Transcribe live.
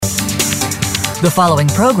The following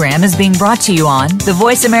program is being brought to you on the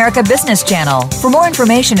Voice America Business Channel. For more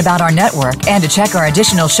information about our network and to check our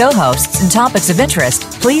additional show hosts and topics of interest,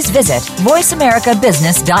 please visit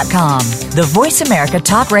voiceamericabusiness.com. The Voice America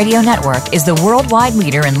Talk Radio Network is the worldwide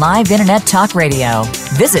leader in live Internet talk radio.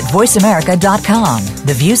 Visit voiceamerica.com.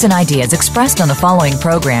 The views and ideas expressed on the following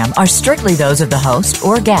program are strictly those of the host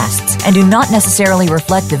or guests and do not necessarily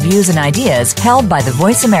reflect the views and ideas held by the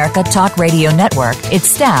Voice America Talk Radio Network, its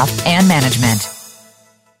staff, and management.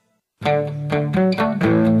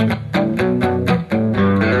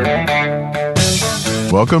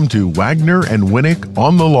 Welcome to Wagner and Winick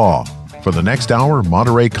on the Law. For the next hour,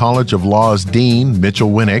 Monterey College of Law's Dean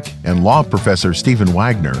Mitchel Winick and law professor Stephen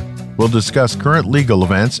Wagner will discuss current legal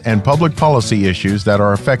events and public policy issues that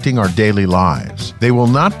are affecting our daily lives. They will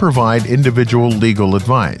not provide individual legal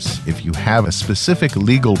advice. If you have a specific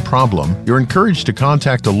legal problem, you're encouraged to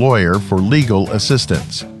contact a lawyer for legal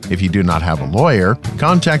assistance. If you do not have a lawyer,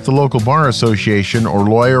 contact the local bar association or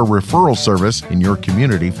lawyer referral service in your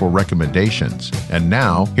community for recommendations. And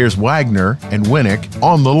now, here's Wagner and Winick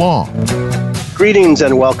on the Law. Greetings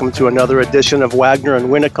and welcome to another edition of Wagner and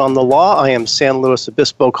Winick on the Law. I am San Luis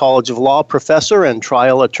Obispo College of Law professor and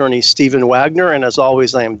trial attorney Stephen Wagner, and as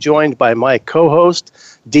always, I am joined by my co-host,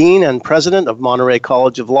 Dean and President of Monterey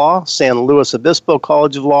College of Law, San Luis Obispo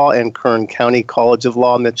College of Law, and Kern County College of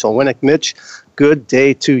Law, Mitchel Winick. Mitch, good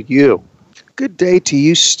day to you. Good day to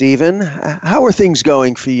you, Stephen. How are things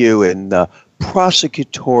going for you in the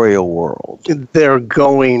prosecutorial world? They're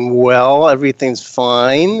going well. Everything's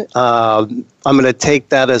fine. I'm going to take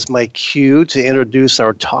that as my cue to introduce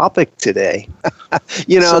our topic today.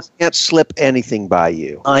 Can't slip anything by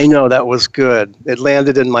you. I know, that was good. It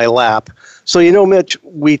landed in my lap. So, Mitch,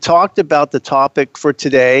 we talked about the topic for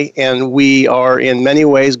today, and we are in many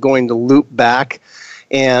ways going to loop back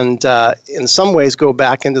and in some ways go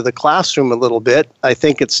back into the classroom a little bit. I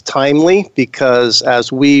think it's timely because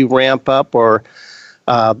as we ramp up or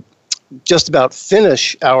just about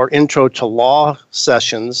finish our intro to law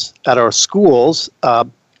sessions at our schools,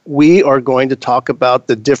 we are going to talk about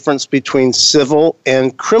the difference between civil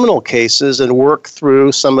and criminal cases and work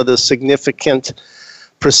through some of the significant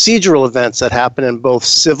procedural events that happen in both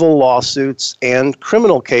civil lawsuits and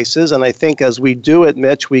criminal cases. And I think as we do it,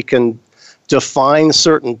 Mitch, we can define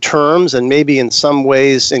certain terms and maybe in some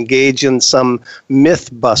ways engage in some myth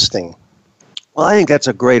busting. Well, I think that's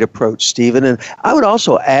a great approach, Stephen. And I would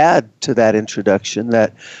also add to that introduction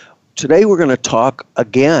that today we're going to talk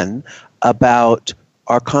again about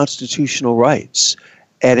our constitutional rights.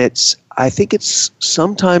 And I think it's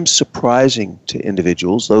sometimes surprising to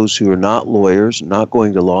individuals, those who are not lawyers, not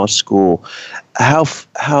going to law school,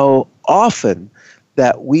 how often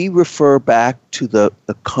that we refer back to the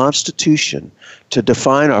Constitution to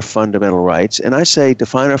define our fundamental rights. And I say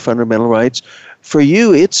define our fundamental rights. For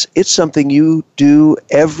you, it's something you do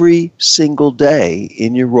every single day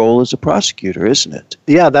in your role as a prosecutor, isn't it?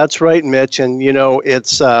 Yeah, that's right, Mitch. And,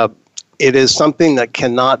 it is something that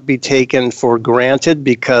cannot be taken for granted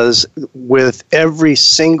because with every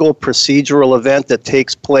single procedural event that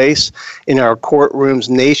takes place in our courtrooms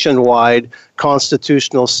nationwide,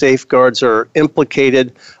 constitutional safeguards are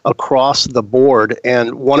implicated across the board.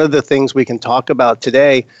 And one of the things we can talk about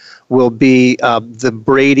today will be the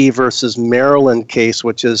Brady versus Maryland case,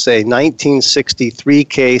 which is a 1963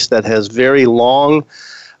 case that has very long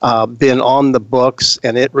been on the books,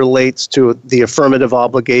 and it relates to the affirmative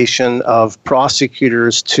obligation of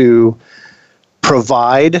prosecutors to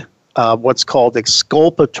provide what's called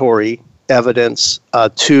exculpatory evidence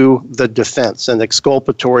to the defense. And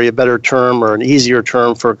exculpatory, a better term or an easier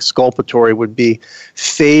term for exculpatory would be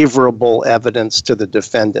favorable evidence to the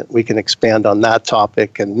defendant. We can expand on that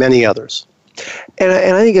topic and many others. And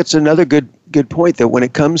I think it's another good point that when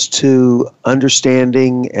it comes to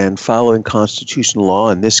understanding and following constitutional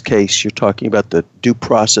law, in this case, you're talking about the Due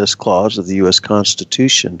Process Clause of the U.S.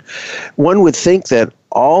 Constitution, one would think that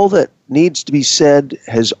all that needs to be said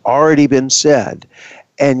has already been said,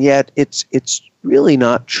 and yet it's really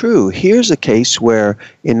not true. Here's a case where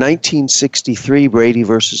in 1963, Brady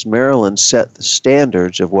versus Maryland set the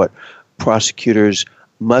standards of what prosecutors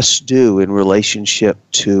must do in relationship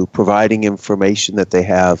to providing information that they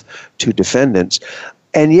have to defendants.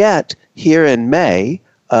 And yet, here in May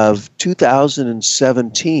of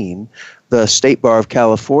 2017, the State Bar of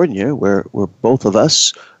California, where both of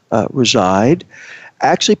us reside,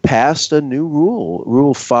 actually passed a new rule,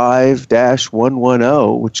 Rule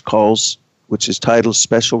 5-110, which is titled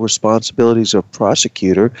Special Responsibilities of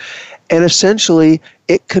Prosecutor. And essentially,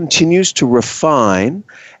 it continues to refine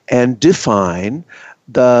and define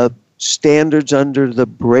the standards under the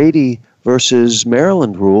Brady versus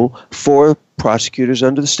Maryland rule for prosecutors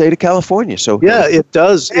under the state of California. So yeah, it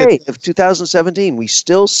does. May of 2017, we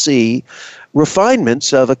still see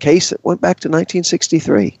refinements of a case that went back to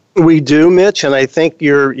 1963. We do, Mitch, and I think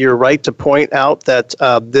you're right to point out that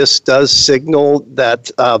this does signal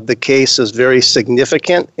that the case is very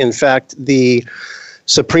significant. In fact, the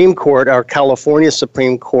Supreme Court, our California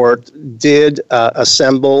Supreme Court, did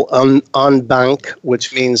assemble en banc,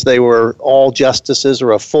 which means they were all justices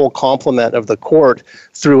or a full complement of the court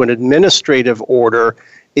through an administrative order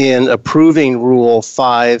in approving Rule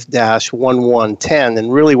 5-1110.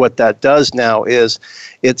 And really what that does now is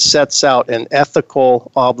it sets out an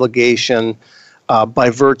ethical obligation by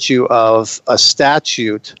virtue of a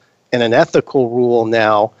statute and an ethical rule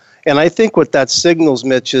now. And I think what that signals,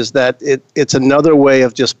 Mitch, is that it's another way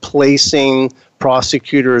of just placing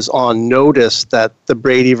prosecutors on notice that the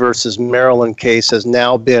Brady versus Maryland case has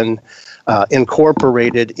now been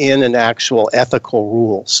incorporated in an actual ethical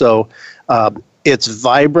rule. So it's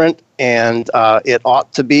vibrant, and it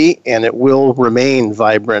ought to be, and it will remain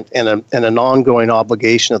vibrant and an ongoing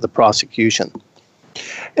obligation of the prosecution.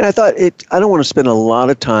 And I thought I don't want to spend a lot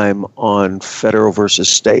of time on federal versus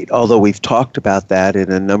state, although we've talked about that in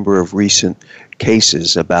a number of recent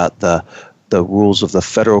cases about the rules of the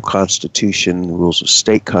federal constitution, the rules of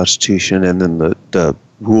state constitution, and then the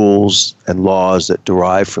rules and laws that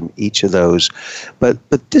derive from each of those. But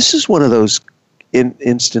this is one of those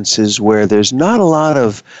instances where there's not a lot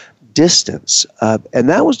of distance, and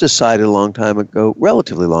that was decided a long time ago,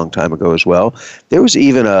 relatively long time ago as well. There was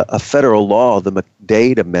even a federal law, the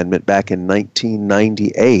McDade Amendment, back in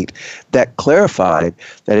 1998, that clarified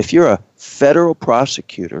that if you're a federal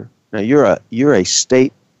prosecutor, now you're a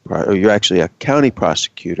state, or you're actually a county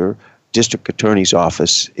prosecutor, district attorney's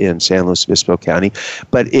office in San Luis Obispo County,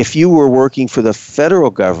 but if you were working for the federal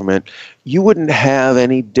government, you wouldn't have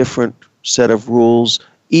any different set of rules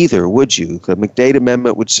either, would you? The McDade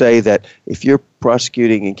Amendment would say that if you're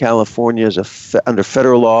prosecuting in California under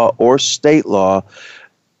federal law or state law,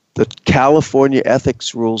 the California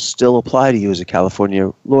ethics rules still apply to you as a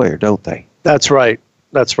California lawyer, don't they? That's right.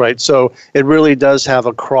 That's right. So it really does have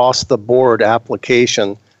across-the-board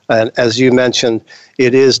application. And as you mentioned,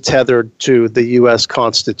 it is tethered to the U.S.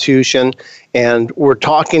 Constitution. And we're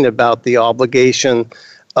talking about the obligation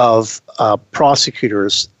of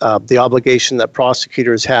prosecutors, the obligation that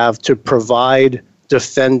prosecutors have to provide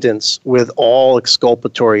defendants with all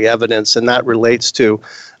exculpatory evidence, and that relates to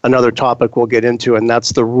another topic we'll get into, and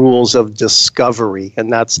that's the rules of discovery, and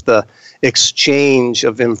that's the exchange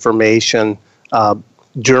of information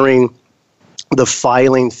during the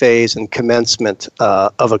filing phase and commencement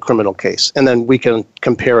of a criminal case. And then we can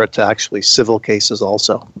compare it to actually civil cases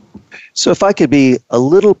also. So if I could be a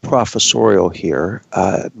little professorial here,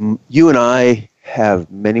 you and I have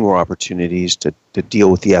many more opportunities to deal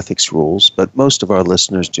with the ethics rules, but most of our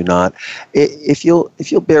listeners do not. If you'll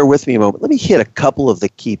bear with me a moment, let me hit a couple of the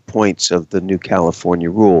key points of the new California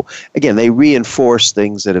rule. Again, they reinforce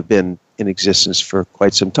things that have been in existence for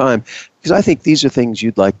quite some time, because I think these are things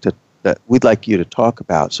that we'd like you to talk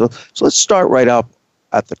about. So let's start right up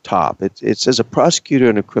at the top. It says a prosecutor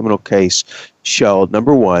in a criminal case shall,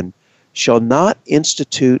 number one, shall not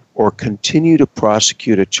institute or continue to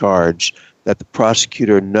prosecute a charge that the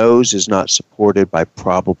prosecutor knows is not supported by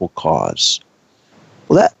probable cause.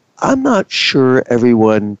 Well, that I'm not sure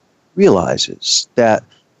everyone realizes that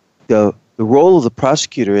the role of the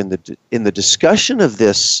prosecutor in the discussion of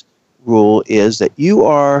this rule is that you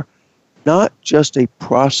are not just a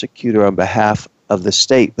prosecutor on behalf of the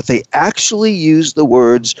state, but they actually use the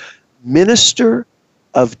words minister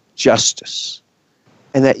of justice,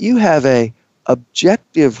 and that you have a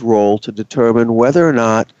objective role to determine whether or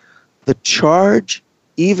not the charge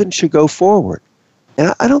even should go forward.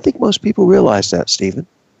 And I don't think most people realize that, Stephen.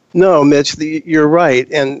 No, Mitch, you're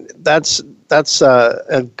right, and that's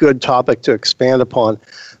a good topic to expand upon.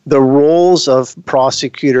 The roles of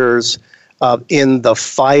prosecutors in the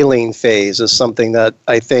filing phase is something that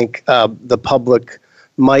I think the public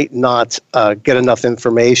might not get enough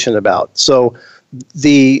information about. So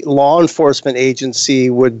the law enforcement agency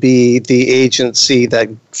would be the agency that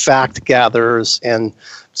fact gathers and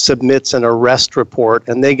submits an arrest report,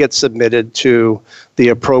 and they get submitted to the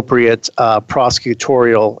appropriate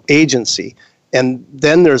prosecutorial agency. And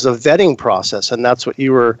then there's a vetting process, and that's what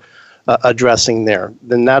you were addressing there.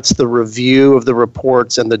 Then that's the review of the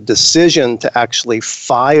reports and the decision to actually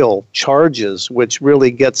file charges, which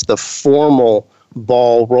really gets the formal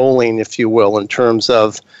ball rolling, if you will, in terms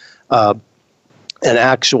of an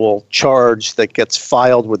actual charge that gets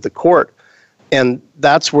filed with the court. And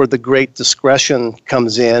that's where the great discretion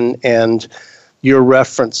comes in, and your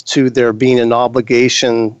reference to there being an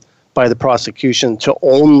obligation by the prosecution to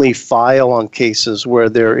only file on cases where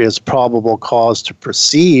there is probable cause to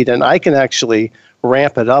proceed. And I can actually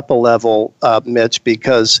ramp it up a level, Mitch,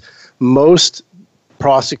 because most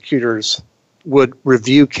prosecutors would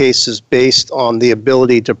review cases based on the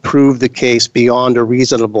ability to prove the case beyond a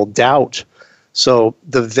reasonable doubt. So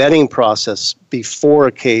the vetting process before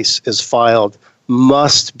a case is filed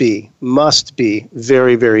must be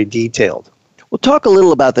very, very detailed. We'll talk a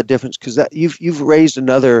little about the difference, because you've raised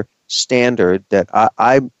another standard that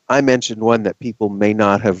I mentioned, one that people may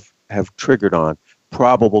not have triggered on: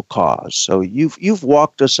 probable cause. So you've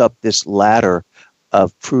walked us up this ladder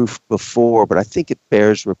of proof before, but I think it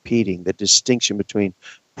bears repeating, the distinction between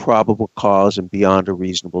probable cause and beyond a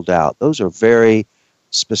reasonable doubt. Those are very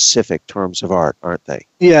specific terms of art, aren't they?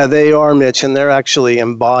 Yeah, they are, Mitch, and they're actually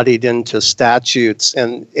embodied into statutes.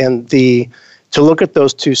 And to look at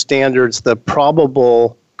those two standards, the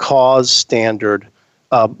probable cause standard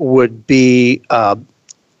would be a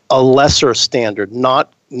lesser standard,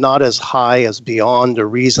 not as high as beyond a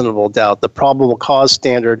reasonable doubt. The probable cause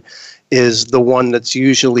standard is the one that's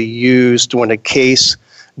usually used when a case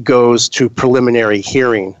goes to preliminary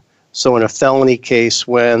hearing. So in a felony case,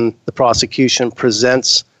 when the prosecution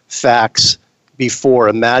presents facts before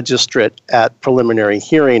a magistrate at preliminary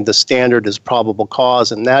hearing, the standard is probable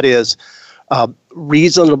cause, and that is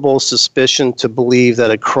reasonable suspicion to believe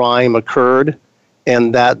that a crime occurred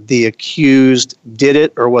and that the accused did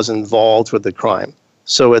it or was involved with the crime.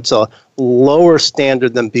 So it's a lower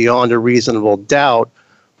standard than beyond a reasonable doubt,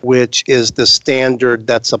 which is the standard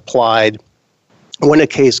that's applied when a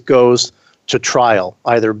case goes to trial,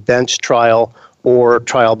 either bench trial or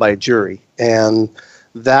trial by jury. And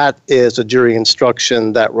that is a jury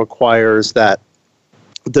instruction that requires that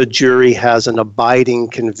the jury has an abiding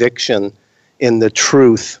conviction in the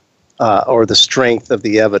truth or the strength of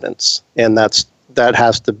the evidence. And that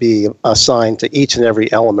has to be assigned to each and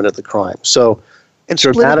every element of the crime. So, and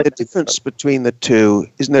splitting the difference between the two,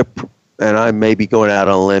 isn't there, and I may be going out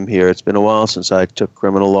on a limb here, it's been a while since I took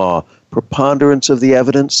criminal law, preponderance of the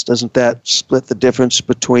evidence, doesn't that split the difference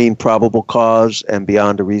between probable cause and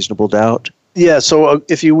beyond a reasonable doubt? Yeah, so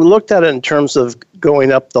if you looked at it in terms of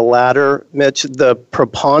going up the ladder, Mitch, the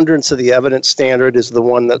preponderance of the evidence standard is the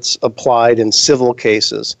one that's applied in civil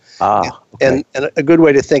cases. Okay. And a good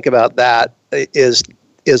way to think about that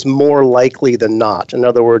is more likely than not. In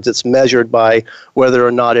other words, it's measured by whether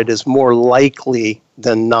or not it is more likely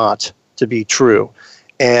than not to be true.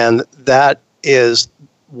 And that is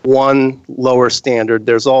one lower standard.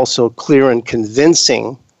 There's also clear and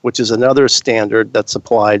convincing, which is another standard that's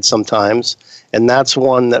applied sometimes. And that's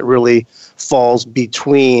one that really falls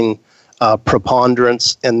between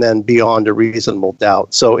preponderance and then beyond a reasonable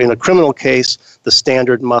doubt. So in a criminal case, the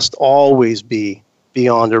standard must always be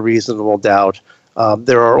beyond a reasonable doubt.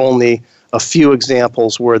 There are only a few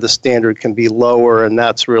examples where the standard can be lower, and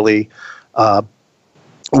that's really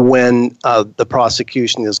when the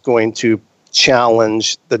prosecution is going to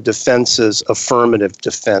challenge the defense's affirmative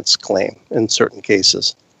defense claim in certain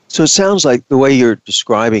cases. So it sounds like the way you're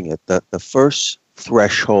describing it, that the first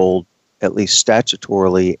threshold, at least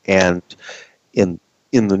statutorily and in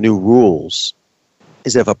the new rules,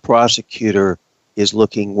 is if a prosecutor is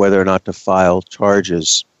looking whether or not to file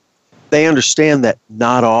charges, they understand that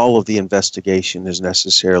not all of the investigation is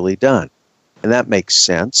necessarily done. And that makes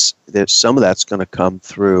sense. That some of that's going to come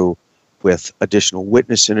through with additional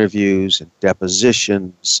witness interviews and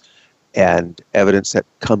depositions and evidence that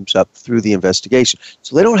comes up through the investigation.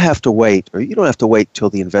 So they don't have to wait, or you don't have to wait till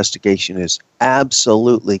the investigation is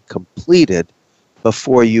absolutely completed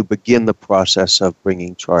before you begin the process of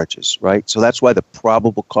bringing charges, right? So that's why the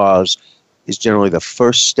probable cause is generally the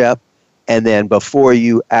first step. And then before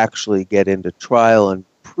you actually get into trial and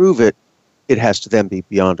prove it, it has to then be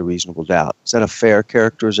beyond a reasonable doubt. Is that a fair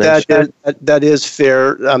characterization? That is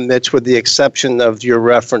fair, Mitch, with the exception of your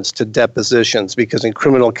reference to depositions, because in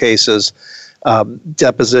criminal cases,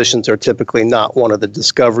 depositions are typically not one of the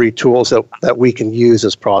discovery tools that we can use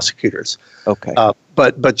as prosecutors. Okay.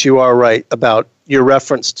 But you are right about your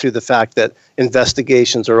reference to the fact that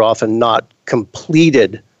investigations are often not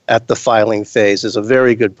completed at the filing phase is a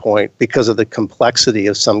very good point because of the complexity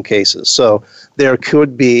of some cases. So there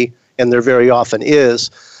could be, and there very often is,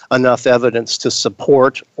 enough evidence to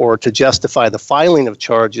support or to justify the filing of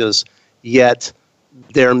charges, yet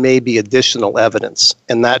there may be additional evidence.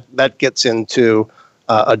 And that gets into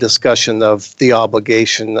a discussion of the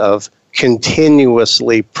obligation of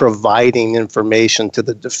continuously providing information to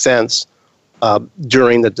the defense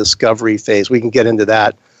during the discovery phase. We can get into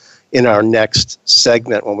that in our next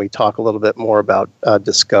segment when we talk a little bit more about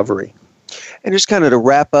discovery. And just kind of to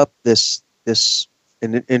wrap up this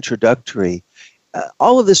introductory,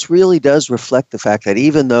 all of this really does reflect the fact that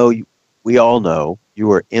even though we all know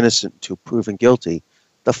you are innocent until proven guilty,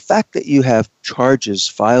 the fact that you have charges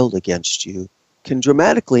filed against you can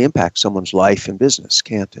dramatically impact someone's life and business,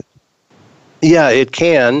 can't it? Yeah, it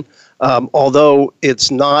can, although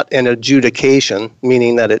it's not an adjudication,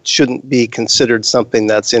 meaning that it shouldn't be considered something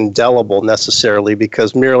that's indelible necessarily,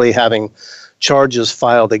 because merely having charges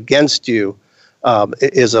filed against you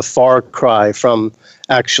is a far cry from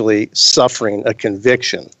actually suffering a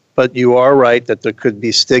conviction. But you are right that there could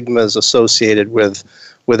be stigmas associated with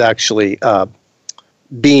actually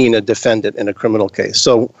being a defendant in a criminal case.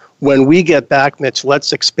 So when we get back, Mitch,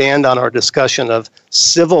 let's expand on our discussion of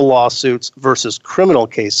civil lawsuits versus criminal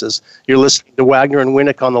cases. You're listening to Wagner and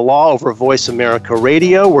Winick on the Law over Voice America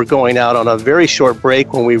Radio. We're going out on a very short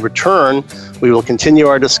break. When we return, we will continue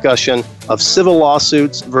our discussion of civil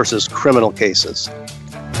lawsuits versus criminal cases.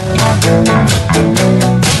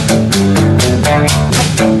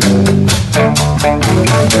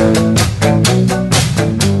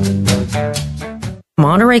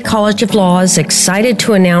 Monterey College of Law is excited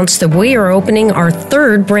to announce that we are opening our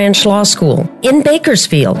third branch law school in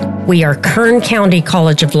Bakersfield. We are Kern County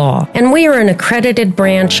College of Law, and we are an accredited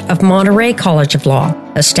branch of Monterey College of Law,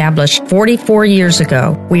 established 44 years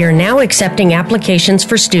ago. We are now accepting applications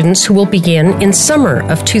for students who will begin in summer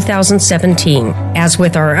of 2017. As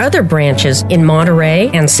with our other branches in Monterey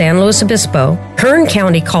and San Luis Obispo, Kern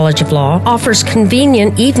County College of Law offers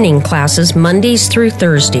convenient evening classes Mondays through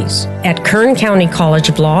Thursdays. At Kern County College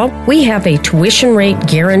of Law, we have a tuition rate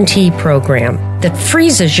guarantee program that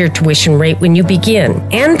freezes your tuition rate when you begin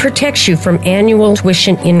and protects you from annual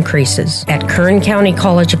tuition increases. At Kern County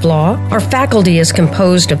College of Law, our faculty is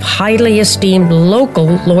composed of highly esteemed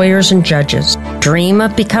local lawyers and judges. Dream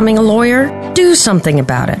of becoming a lawyer? Do something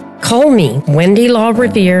about it. Call me, Wendy Law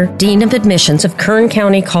Revere, Dean of Admissions of Kern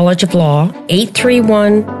County College of Law,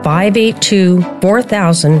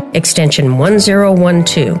 831-582-4000, extension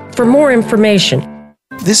 1012, for more information.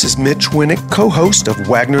 This is Mitch Winick, co-host of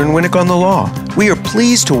Wagner and Winick on the Law. We are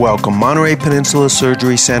pleased to welcome Monterey Peninsula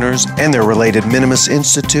Surgery Centers and their related Minimus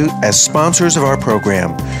Institute as sponsors of our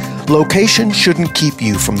program. Location shouldn't keep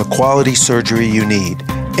you from the quality surgery you need.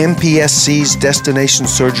 MPSC's Destination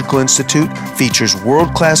Surgical Institute features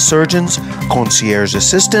world-class surgeons, concierge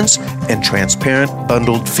assistants, and transparent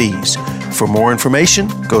bundled fees. For more information,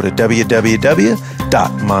 go to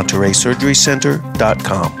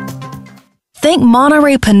www.montereysurgerycenter.com. Thank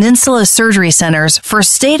Monterey Peninsula Surgery Centers for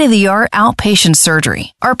state-of-the-art outpatient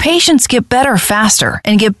surgery. Our patients get better faster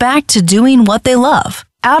and get back to doing what they love.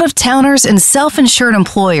 Out-of-towners and self-insured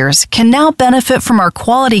employers can now benefit from our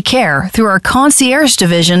quality care through our concierge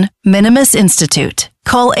division, Minimus Institute.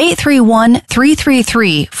 Call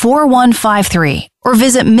 831-333-4153 or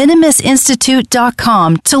visit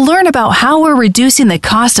minimusinstitute.com to learn about how we're reducing the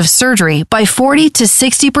cost of surgery by 40 to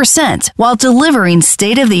 60% while delivering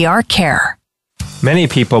state-of-the-art care. Many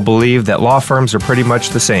people believe that law firms are pretty much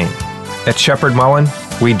the same. At Sheppard Mullin,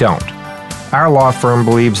 we don't. Our law firm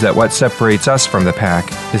believes that what separates us from the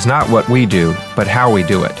pack is not what we do, but how we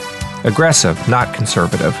do it. Aggressive, not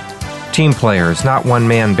conservative. Team players, not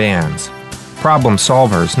one-man bands. Problem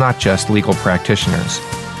solvers, not just legal practitioners.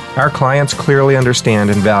 Our clients clearly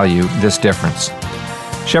understand and value this difference.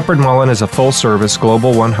 Sheppard Mullin is a full-service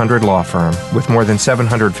Global 100 law firm with more than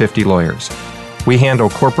 750 lawyers. We handle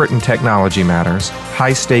corporate and technology matters,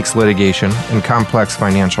 high-stakes litigation, and complex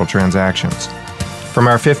financial transactions. From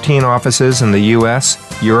our 15 offices in the U.S.,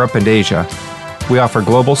 Europe, and Asia, we offer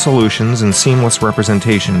global solutions and seamless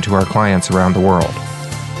representation to our clients around the world.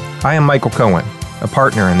 I am Michael Cohen, a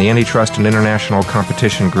partner in the Antitrust and International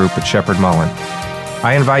Competition Group at Sheppard Mullin.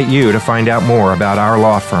 I invite you to find out more about our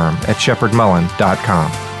law firm at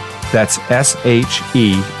sheppardmullin.com. That's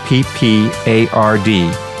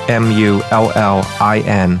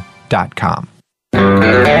SHEPPARDMULLIN.com.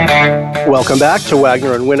 Welcome back to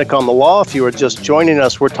Wagner and Winick on the Law. If you are just joining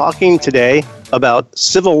us, we're talking today about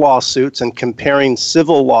civil lawsuits and comparing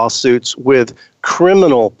civil lawsuits with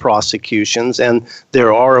criminal prosecutions. And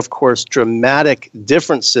there are, of course, dramatic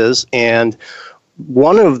differences. And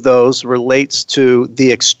one of those relates to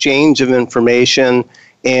the exchange of information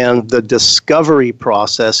and the discovery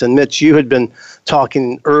process. And Mitch, you had been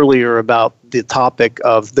talking earlier about the topic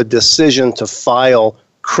of the decision to file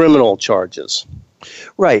criminal charges.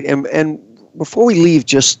 Right. And before we leave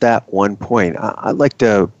just that one point, I'd like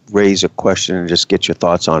to raise a question and just get your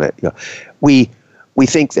thoughts on it. You know, we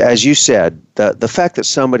think, as you said, the fact that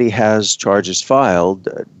somebody has charges filed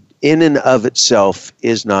in and of itself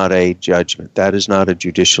is not a judgment. That is not a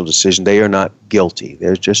judicial decision. They are not guilty.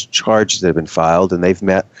 They're just charges that have been filed, and they've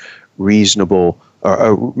met reasonable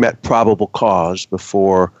or met probable cause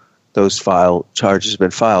before those charges have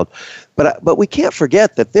been filed. But we can't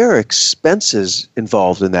forget that there are expenses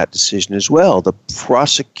involved in that decision as well. The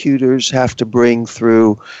prosecutors have to bring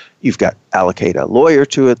through, you've got allocate a lawyer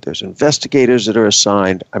to it, there's investigators that are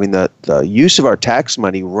assigned. I mean, the use of our tax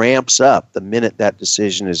money ramps up the minute that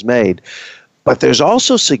decision is made. But there's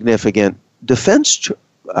also significant defense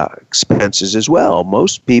expenses as well.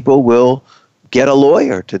 Most people will get a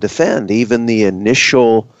lawyer to defend even the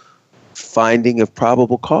initial finding of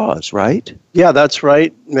probable cause, right? Yeah, that's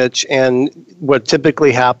right, Mitch. And what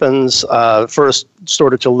typically happens, first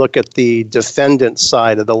sort of to look at the defendant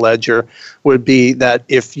side of the ledger, would be that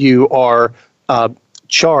if you are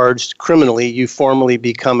charged criminally, you formally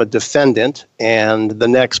become a defendant, and the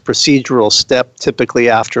next procedural step typically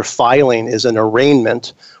after filing is an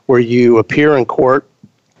arraignment where you appear in court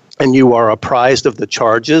and you are apprised of the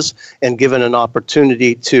charges and given an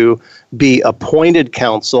opportunity to be appointed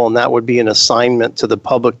counsel, and that would be an assignment to the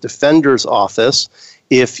public defender's office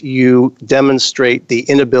if you demonstrate the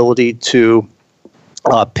inability to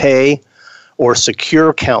pay or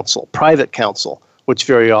secure counsel, private counsel, which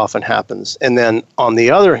very often happens. And then on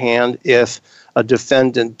the other hand, if a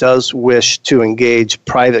defendant does wish to engage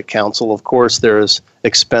private counsel, of course there's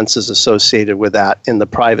expenses associated with that in the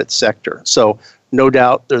private sector. So no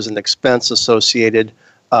doubt there's an expense associated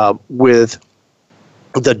with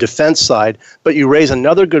the defense side. But you raise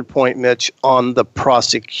another good point, Mitch, on the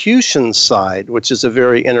prosecution side, which is a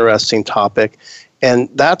very interesting topic. And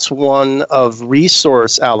that's one of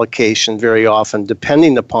resource allocation very often,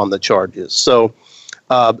 depending upon the charges. So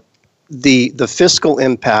the fiscal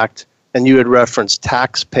impact, and you had referenced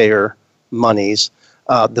taxpayer monies,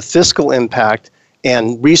 the fiscal impact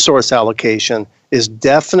and resource allocation is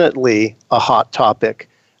definitely a hot topic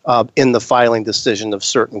in the filing decision of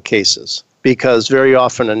certain cases, because very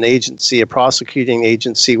often an agency, a prosecuting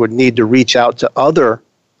agency, would need to reach out to other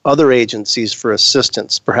agencies for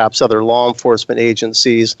assistance, perhaps other law enforcement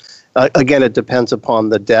agencies. Again, it depends upon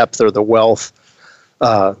the depth or the wealth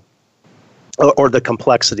or the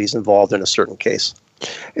complexities involved in a certain case.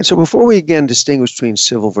 And so before we again distinguish between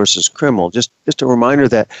civil versus criminal, just a reminder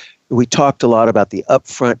that we talked a lot about the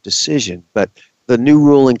upfront decision, but the new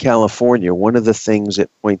rule in California, one of the things it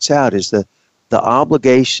points out is the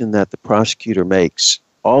obligation that the prosecutor makes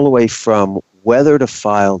all the way from whether to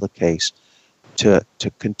file the case to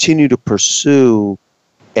continue to pursue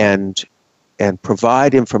and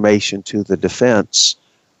provide information to the defense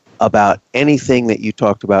about anything that you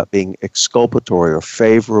talked about being exculpatory or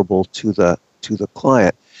favorable to the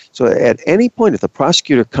client. So at any point, if the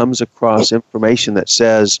prosecutor comes across information that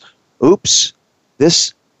says, oops,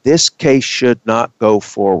 this case should not go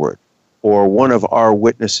forward, or one of our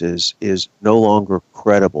witnesses is no longer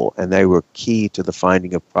credible and they were key to the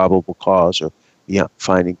finding of probable cause or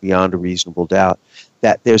finding beyond a reasonable doubt,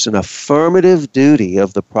 that there's an affirmative duty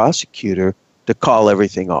of the prosecutor to call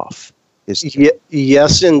everything off.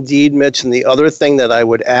 Yes, indeed, Mitch. And the other thing that I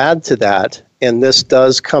would add to that, and this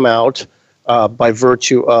does come out by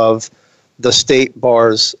virtue of the state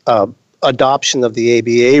bar's adoption of the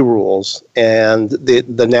ABA rules and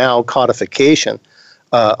the now codification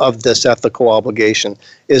of this ethical obligation,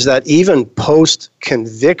 is that even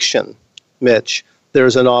post-conviction, Mitch,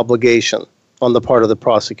 there's an obligation on the part of the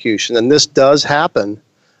prosecution. And this does happen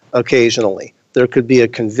occasionally. There could be a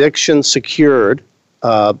conviction secured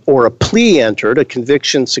or a plea entered. A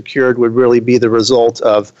conviction secured would really be the result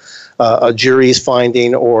of a jury's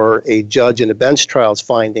finding or a judge in a bench trial's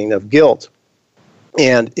finding of guilt.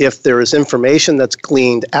 And if there is information that's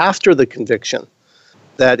gleaned after the conviction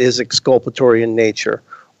that is exculpatory in nature,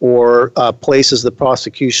 or places the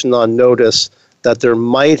prosecution on notice that there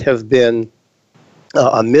might have been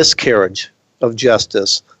a miscarriage of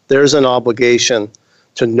justice, there's an obligation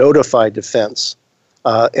to notify defense.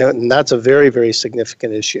 And that's a very, very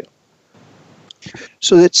significant issue.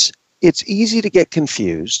 So it's easy to get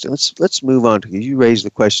confused. Let's move on to, you raised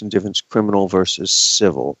the question difference criminal versus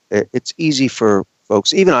civil. It's easy for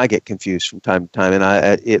folks, even I get confused from time to time,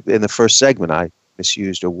 and in the first segment I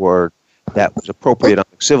misused a word that was appropriate on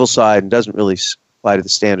the civil side and doesn't really apply to the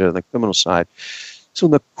standard on the criminal side. So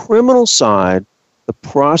on the criminal side, the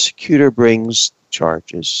prosecutor brings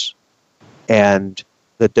charges, and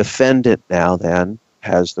the defendant now then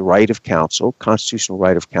has the right of counsel, constitutional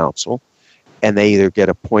right of counsel, and they either get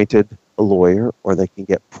appointed a lawyer or they can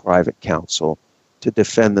get private counsel to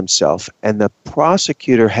defend themselves. And the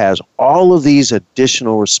prosecutor has all of these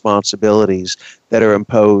additional responsibilities that are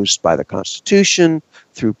imposed by the Constitution,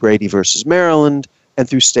 through Brady versus Maryland, and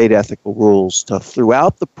through state ethical rules to,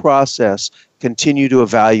 throughout the process, continue to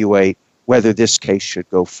evaluate whether this case should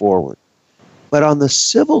go forward. But on the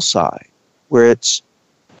civil side, where it's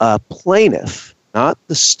a plaintiff, not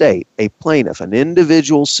the state, a plaintiff, an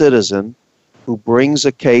individual citizen who brings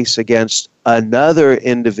a case against another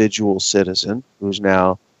individual citizen, who's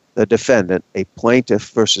now the defendant, a plaintiff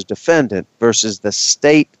versus defendant versus the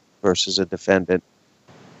state versus a defendant,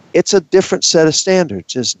 it's a different set of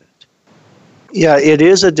standards, isn't it? Yeah, it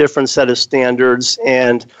is a different set of standards,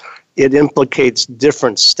 and it implicates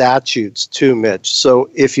different statutes too, Mitch. So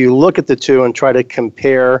if you look at the two and try to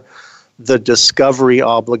compare the discovery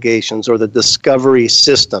obligations or the discovery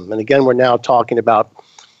system, and again, we're now talking about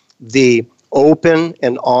the open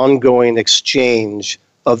and ongoing exchange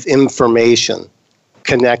of information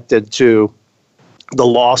connected to the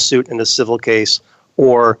lawsuit in a civil case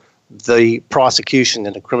or the prosecution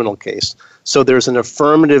in a criminal case. So there's an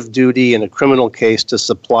affirmative duty in a criminal case to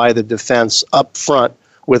supply the defense up front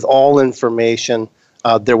with all information.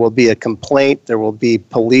 There will be a complaint, there will be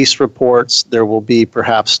police reports, there will be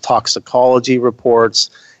perhaps toxicology reports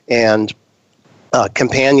and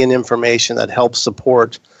companion information that helps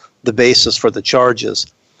support the basis for the charges.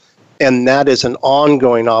 And that is an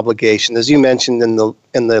ongoing obligation. As you mentioned in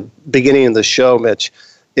the beginning of the show, Mitch,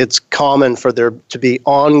 it's common for there to be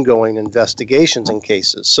ongoing investigations in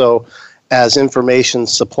cases. So as information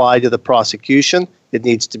supplied to the prosecution, it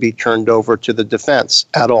needs to be turned over to the defense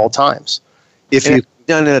at all times. If you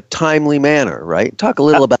done in a timely manner, right? Talk a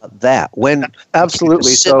little about that. When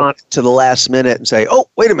absolutely sit on it to the last minute and say, "Oh,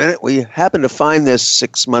 wait a minute, we happened to find this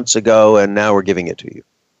 6 months ago, and now we're giving it to you."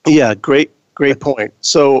 Yeah, great point.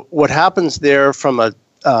 So what happens there from a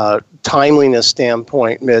timeliness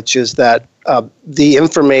standpoint, Mitch, is that the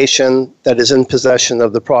information that is in possession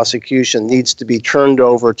of the prosecution needs to be turned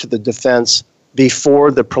over to the defense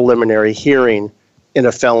before the preliminary hearing in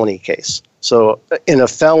a felony case. So in a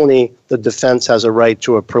felony, the defense has a right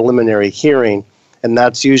to a preliminary hearing, and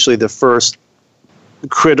that's usually the first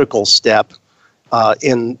critical step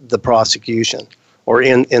in the prosecution or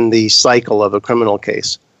in the cycle of a criminal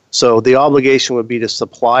case. So the obligation would be to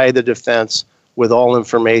supply the defense with all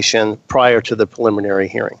information prior to the preliminary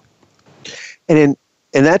hearing. And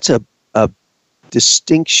that's a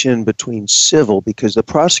distinction between civil, because the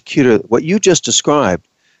prosecutor, what you just described,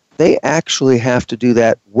 they actually have to do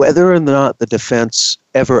that whether or not the defense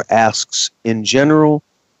ever asks in general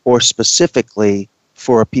or specifically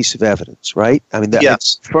for a piece of evidence, right? I mean,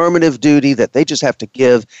 that's affirmative duty that they just have to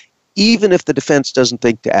give even if the defense doesn't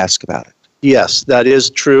think to ask about it. Yes, that is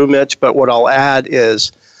true, Mitch, but what I'll add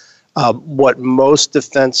is what most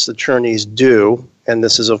defense attorneys do, and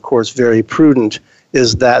this is, of course, very prudent,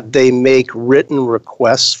 is that they make written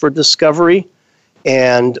requests for discovery,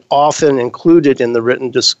 and often included in the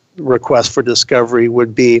written request for discovery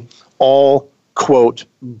would be all, quote,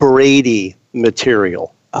 Brady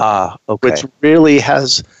material, which really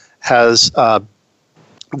has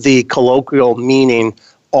the colloquial meaning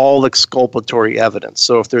all exculpatory evidence.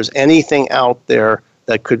 So if there's anything out there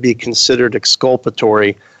that could be considered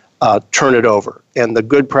exculpatory, turn it over. And the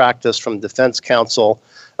good practice from defense counsel,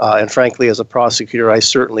 and frankly, as a prosecutor, I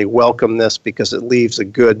certainly welcome this because it leaves a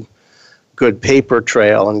good paper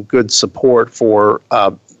trail and good support for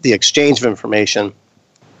the exchange of information,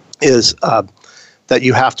 is that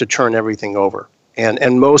you have to turn everything over.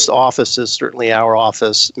 And most offices, certainly our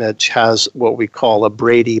office, Mitch, has what we call a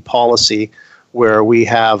Brady policy, where we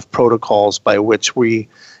have protocols by which we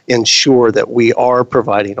ensure that we are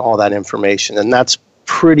providing all that information. And that's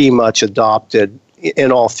pretty much adopted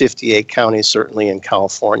in all 58 counties, certainly in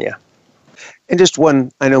California. And just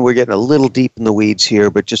one, I know we're getting a little deep in the weeds here,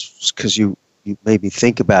 but just because you maybe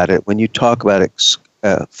think about it, when you talk about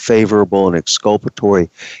favorable and exculpatory,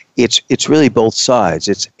 it's really both sides.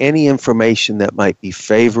 It's any information that might be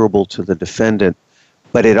favorable to the defendant,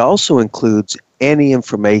 but it also includes any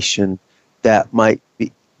information that might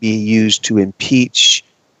be used to impeach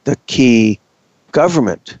the key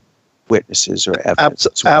government witnesses or evidence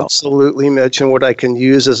as well. Absolutely, Mitch. And what I can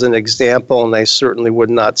use as an example, and I certainly would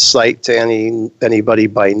not cite to anybody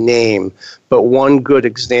by name, but one good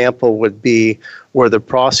example would be where the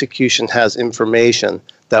prosecution has information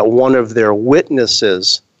that one of their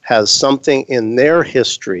witnesses has something in their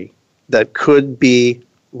history that could be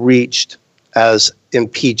reached as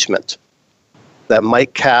impeachment, that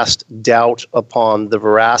might cast doubt upon the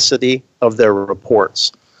veracity of their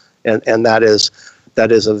reports. And that is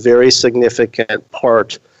a very significant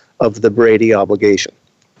part of the Brady obligation.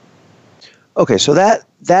 Okay, so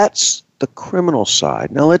that's the criminal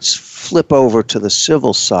side. Now let's flip over to the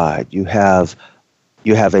civil side. You have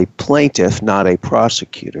you have a plaintiff, not a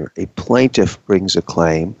prosecutor. A plaintiff brings a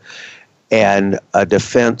claim, and a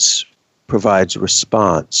defense provides a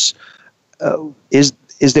response.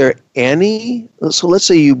 Is there any, so let's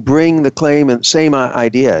say you bring the claim, and same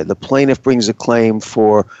idea, the plaintiff brings a claim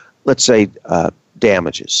for, let's say,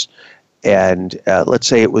 damages. And let's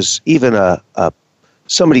say it was even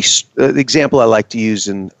somebody, the example I like to use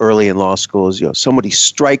early in law school is, somebody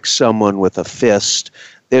strikes someone with a fist.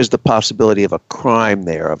 There's the possibility of a crime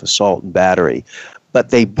there, of assault and battery.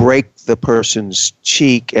 But they break the person's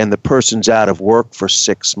cheek and the person's out of work for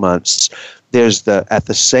 6 months. At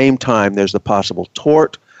the same time, there's the possible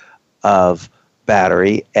tort of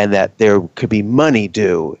battery, and that there could be money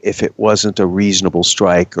due if it wasn't a reasonable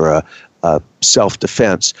strike or a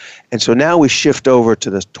self-defense. And so now we shift over to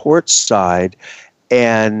the tort side,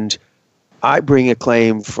 and I bring a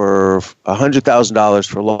claim for $100,000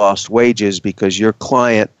 for lost wages because your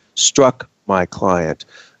client struck my client.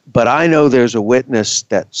 But I know there's a witness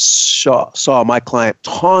that saw my client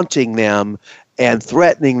taunting them and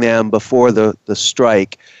threatening them before the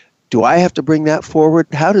strike. Do I have to bring that forward?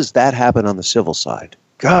 How does that happen on the civil side?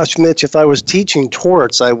 Gosh, Mitch, if I was teaching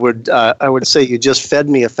torts, I would say you just fed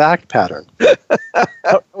me a fact pattern.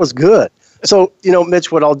 That was good. So,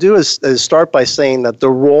 Mitch, what I'll do is start by saying that the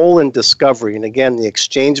role in discovery, and again, the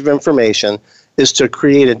exchange of information, is to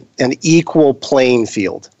create an equal playing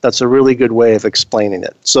field. That's a really good way of explaining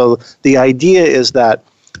it. So the idea is that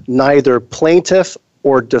neither plaintiff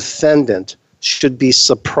or defendant should be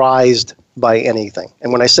surprised by anything.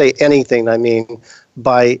 And when I say anything, I mean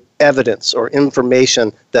by evidence or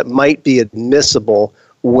information that might be admissible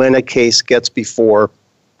when a case gets before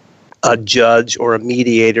a judge or a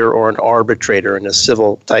mediator or an arbitrator in a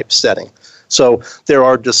civil type setting. So there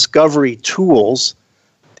are discovery tools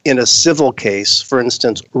in a civil case, for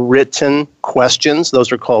instance, written questions,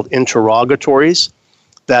 those are called interrogatories,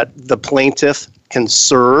 that the plaintiff can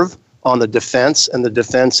serve on the defense, and the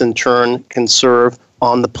defense in turn can serve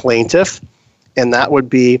on the plaintiff. And that would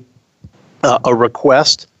be a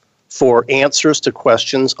request for answers to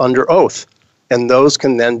questions under oath. And those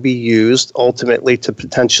can then be used ultimately to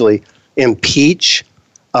potentially impeach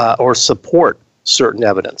or support certain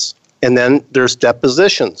evidence. And then there's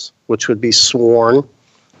depositions, which would be sworn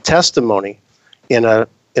testimony in a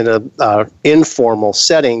informal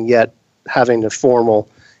setting, yet having a formal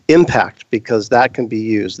impact, because that can be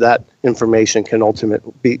used. That information can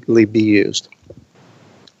ultimately be used.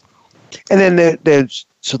 And then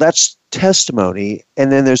so that's testimony,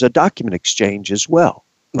 and then there's a document exchange as well.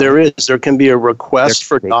 There can be a request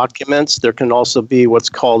for documents. There can also be what's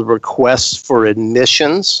called requests for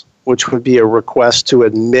admissions, which would be a request to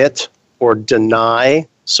admit or deny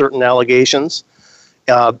certain allegations.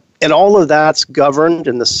 And all of that's governed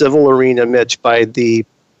in the civil arena, Mitch, by the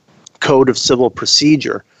Code of Civil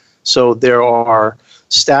Procedure. So there are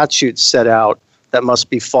statutes set out that must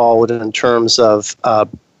be followed in terms of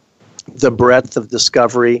the breadth of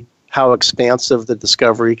discovery, how expansive the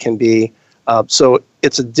discovery can be. So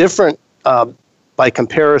it's a different, by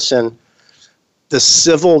comparison, the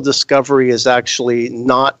civil discovery is actually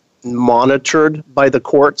not monitored by the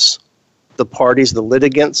courts. The parties, the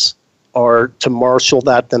litigants, are to marshal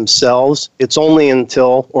that themselves. It's only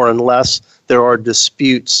until or unless there are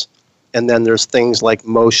disputes, and then there's things like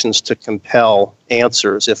motions to compel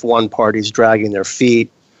answers if one party's dragging their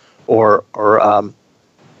feet or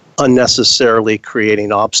unnecessarily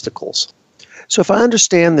creating obstacles. So if I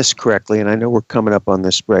understand this correctly, and I know we're coming up on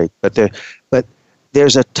this break, but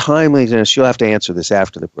there's a timeliness. You'll have to answer this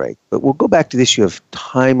after the break, but we'll go back to the issue of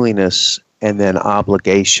timeliness and then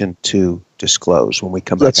obligation to disclose when we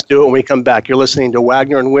come back. Let's do it when we come back. You're listening to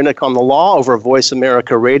Wagner and Winick on the Law over Voice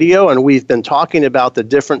America Radio, and we've been talking about the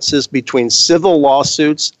differences between civil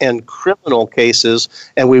lawsuits and criminal cases,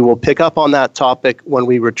 and we will pick up on that topic when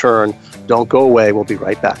we return. Don't go away. We'll be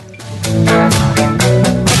right back.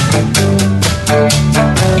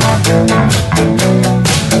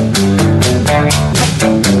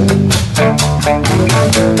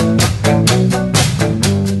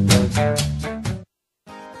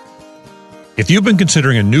 If you've been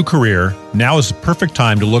considering a new career, now is the perfect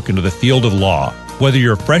time to look into the field of law. Whether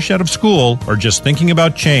you're fresh out of school or just thinking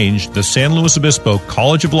about change, the San Luis Obispo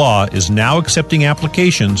College of Law is now accepting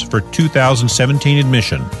applications for 2017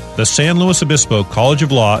 admission. The San Luis Obispo College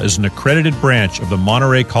of Law is an accredited branch of the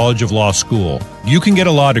Monterey College of Law School. You can get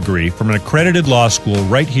a law degree from an accredited law school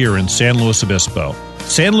right here in San Luis Obispo.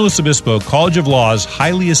 San Luis Obispo College of Law's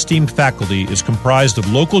highly esteemed faculty is comprised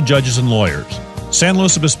of local judges and lawyers. San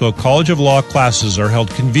Luis Obispo College of Law classes are held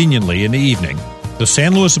conveniently in the evening. The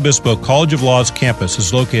San Luis Obispo College of Law's campus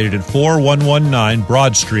is located at 4119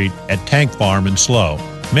 Broad Street at Tank Farm in SLO.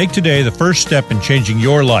 Make today the first step in changing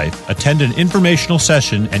your life. Attend an informational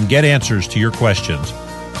session and get answers to your questions.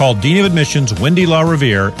 Call Dean of Admissions Wendy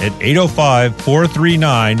LaRevere at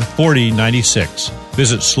 805-439-4096.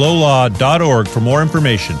 Visit slowlaw.org for more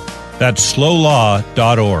information. That's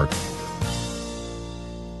slowlaw.org.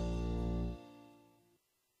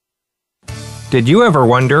 Did you ever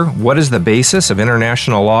wonder what is the basis of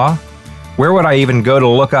international law? Where would I even go to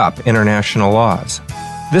look up international laws?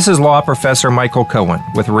 This is Law Professor Michael Cohen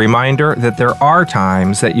with a reminder that there are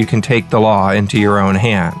times that you can take the law into your own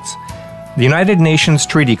hands. The United Nations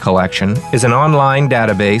Treaty Collection is an online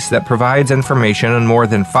database that provides information on more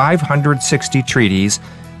than 560 treaties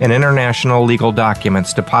and international legal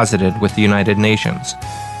documents deposited with the United Nations.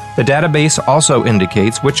 The database also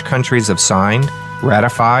indicates which countries have signed,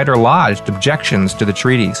 ratified, or lodged objections to the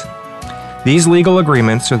treaties. These legal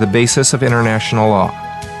agreements are the basis of international law.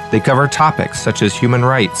 They cover topics such as human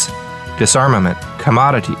rights, disarmament,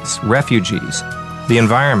 commodities, refugees, the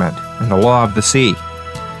environment, and the law of the sea.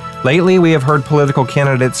 Lately, we have heard political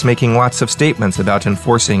candidates making lots of statements about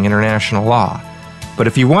enforcing international law. But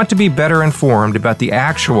if you want to be better informed about the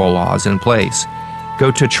actual laws in place,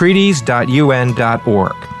 go to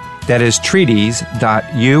treaties.un.org. That is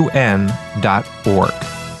treaties.un.org.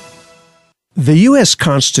 The U.S.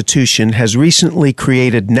 Constitution has recently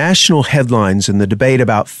created national headlines in the debate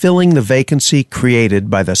about filling the vacancy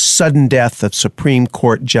created by the sudden death of Supreme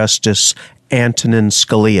Court Justice Antonin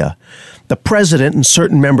Scalia. The President and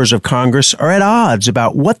certain members of Congress are at odds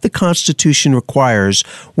about what the Constitution requires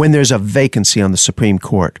when there's a vacancy on the Supreme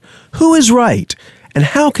Court. Who is right? And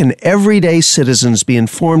how can everyday citizens be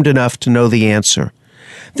informed enough to know the answer?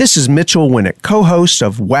 This is Mitchel Winick, co-host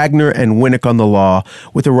of Wagner and Winick on the Law,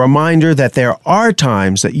 with a reminder that there are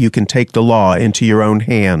times that you can take the law into your own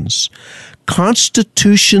hands.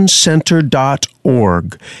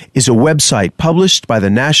 ConstitutionCenter.org is a website published by the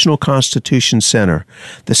National Constitution Center.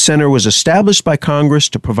 The center was established by Congress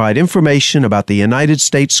to provide information about the United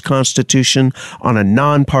States Constitution on a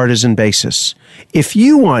nonpartisan basis. If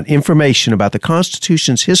you want information about the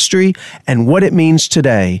Constitution's history and what it means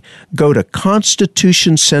today, go to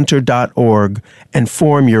ConstitutionCenter.org and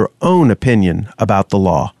form your own opinion about the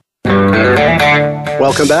law.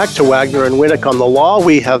 Welcome back to Wagner and Winick on the Law.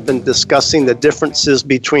 We have been discussing the differences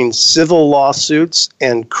between civil lawsuits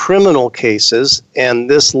and criminal cases, and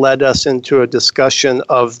this led us into a discussion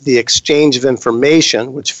of the exchange of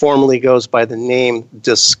information, which formally goes by the name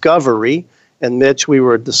discovery. And Mitch, we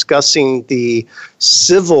were discussing the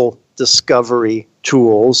civil discovery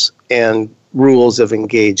tools and rules of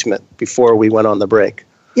engagement before we went on the break.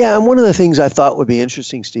 Yeah, and one of the things I thought would be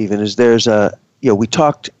interesting, Stephen, is there's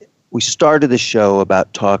we started the show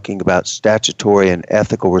about talking about statutory and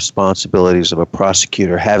ethical responsibilities of a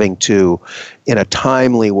prosecutor having to, in a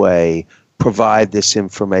timely way, provide this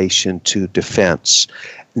information to defense.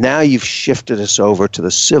 Now you've shifted us over to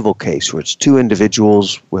the civil case, where it's two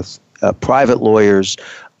individuals with private lawyers.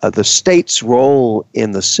 The state's role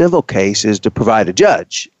in the civil case is to provide a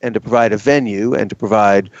judge and to provide a venue and to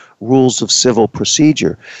provide rules of civil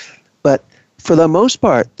procedure. But for the most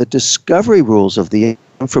part, the discovery rules of the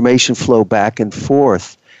information flow back and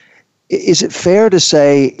forth. Is it fair to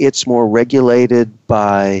say it's more regulated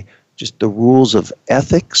by just the rules of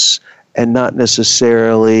ethics and not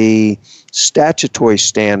necessarily statutory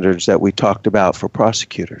standards that we talked about for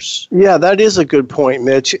prosecutors? Yeah, that is a good point,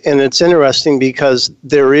 Mitch. And it's interesting because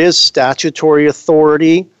there is statutory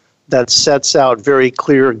authority that sets out very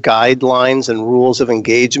clear guidelines and rules of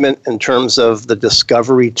engagement in terms of the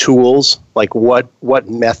discovery tools, like what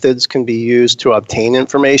methods can be used to obtain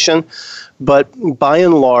information. But by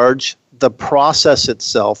and large, the process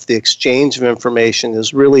itself, the exchange of information,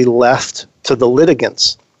 is really left to the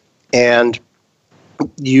litigants. And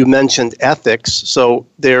you mentioned ethics, so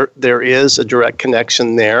there is a direct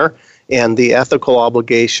connection there. And the ethical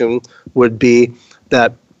obligation would be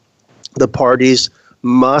that the parties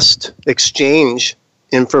must exchange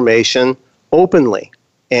information openly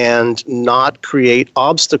and not create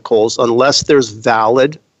obstacles unless there's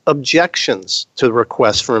valid objections to the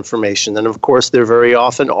request for information. And of course, there very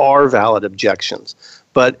often are valid objections.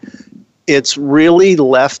 But it's really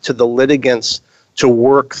left to the litigants to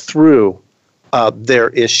work through their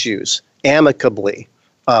issues amicably.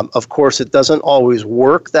 Of course, it doesn't always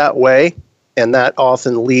work that way, and that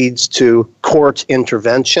often leads to court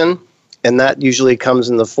intervention. And that usually comes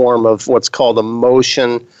in the form of what's called a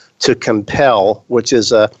motion to compel, which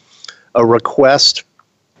is a request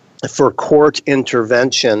for court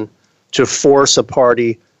intervention to force a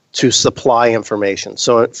party to supply information.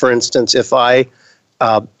 So, for instance, if I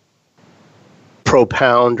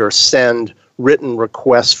propound or send written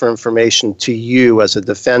requests for information to you as a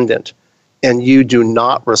defendant, and you do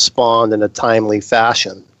not respond in a timely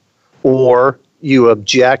fashion, or you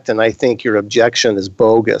object and I think your objection is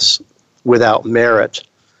bogus without merit,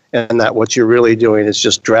 and that what you're really doing is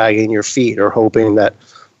just dragging your feet or hoping that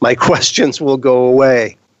my questions will go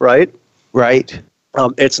away, right? Right.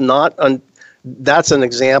 It's not. That's an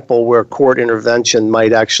example where court intervention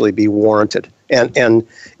might actually be warranted, and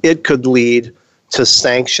it could lead to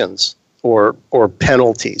sanctions or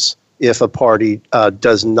penalties if a party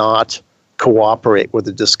does not cooperate with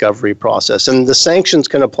the discovery process. And the sanctions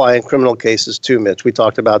can apply in criminal cases too, Mitch. We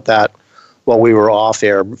talked about that while we were off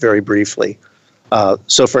air very briefly.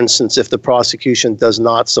 So, for instance, if the prosecution does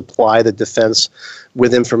not supply the defense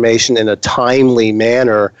with information in a timely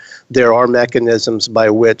manner, there are mechanisms by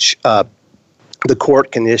which the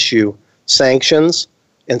court can issue sanctions,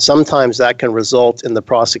 and sometimes that can result in the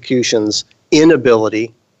prosecution's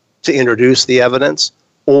inability to introduce the evidence,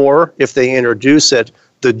 or if they introduce it,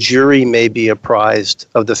 the jury may be apprised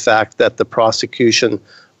of the fact that the prosecution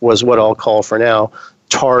was what I'll call for now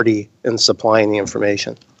tardy in supplying the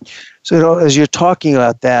information. So as you're talking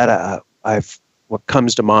about that, what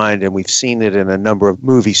comes to mind, and we've seen it in a number of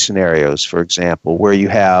movie scenarios, for example, where you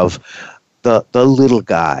have the little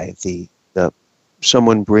guy, the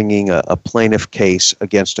someone bringing a plaintiff case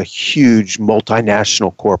against a huge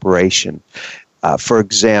multinational corporation. For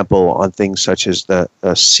example, on things such as the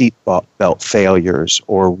seat belt failures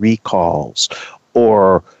or recalls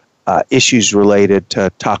or issues related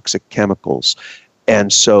to toxic chemicals.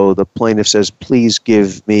 And so the plaintiff says, please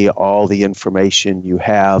give me all the information you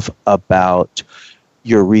have about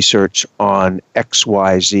your research on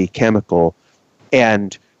XYZ chemical.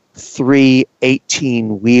 And 3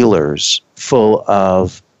 18-wheelers full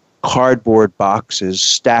of cardboard boxes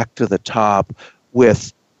stacked to the top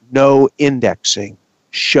with no indexing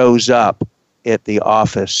shows up at the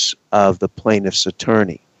office of the plaintiff's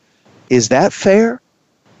attorney. Is that fair?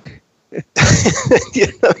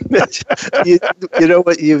 Mitch, you know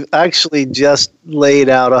what? You've actually just laid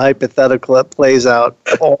out a hypothetical that plays out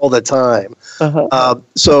all the time.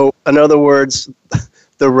 So, in other words,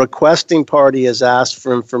 the requesting party is asked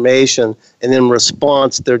for information, and in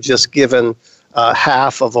response, they're just given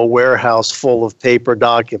half of a warehouse full of paper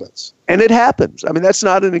documents. And it happens. I mean, that's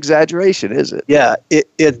not an exaggeration, is it? Yeah,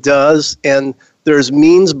 it does. And there's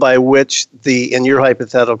means by which in your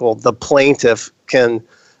hypothetical, the plaintiff can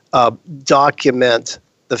document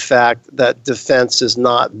the fact that defense is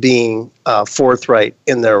not being forthright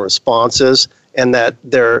in their responses, and that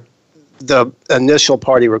the initial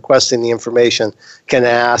party requesting the information can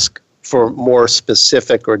ask for more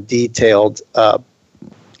specific or detailed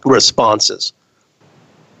responses.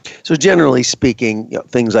 So generally speaking,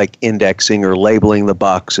 things like indexing or labeling the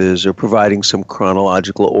boxes or providing some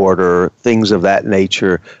chronological order, things of that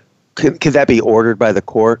nature, could that be ordered by the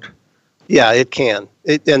court? Yeah, it can.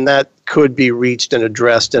 And that could be reached and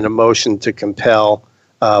addressed in a motion to compel.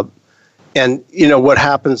 And, what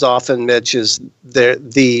happens often, Mitch, is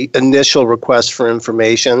the initial request for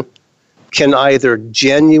information can either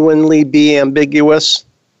genuinely be ambiguous,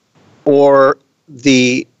 or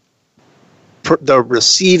the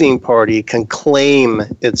receiving party can claim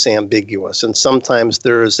it's ambiguous. And sometimes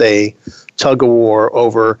there's a tug-of-war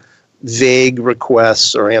over vague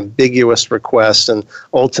requests or ambiguous requests, and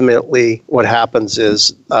ultimately what happens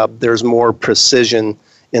is there's more precision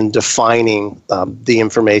in defining the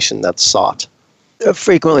information that's sought.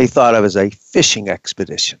 Frequently thought of as a fishing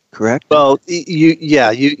expedition, correct? Well,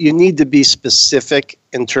 you need to be specific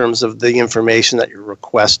in terms of the information that you're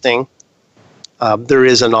requesting. There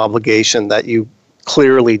is an obligation that you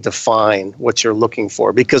clearly define what you're looking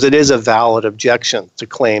for, because it is a valid objection to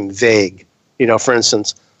claim vague. For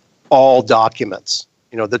instance, all documents.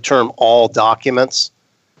 The term all documents,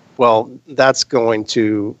 well, that's going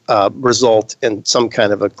to result in some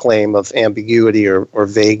kind of a claim of ambiguity or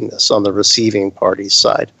vagueness on the receiving party's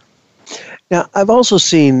side. Now, I've also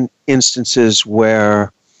seen instances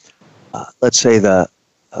where, let's say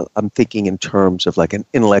I'm thinking in terms of like an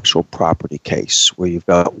intellectual property case where you've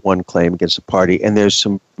got one claim against a party and there's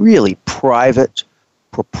some really private,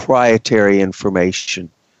 proprietary information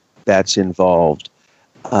that's involved.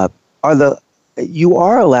 You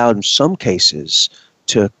are allowed in some cases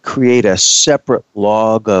to create a separate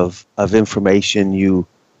log of information you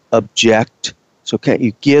object. So can't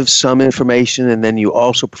you give some information and then you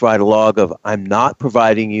also provide a log of, I'm not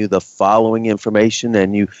providing you the following information,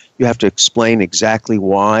 and you have to explain exactly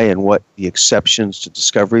why and what the exceptions to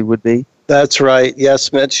discovery would be? That's right.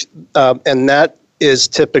 Yes, Mitch. And that is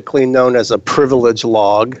typically known as a privilege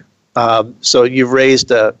log. So you've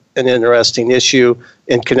raised an interesting issue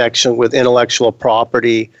in connection with intellectual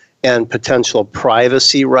property and potential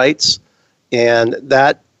privacy rights. And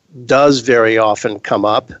that does very often come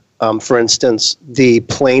up. For instance, the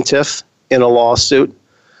plaintiff in a lawsuit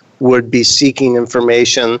would be seeking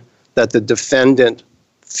information that the defendant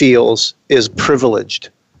feels is privileged.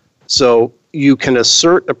 So you can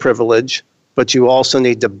assert a privilege, but you also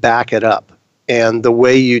need to back it up. And the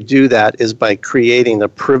way you do that is by creating a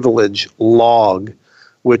privilege log,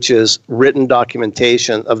 which is written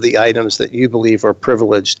documentation of the items that you believe are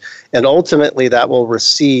privileged. And ultimately, that will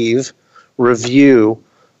receive review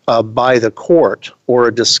by the court or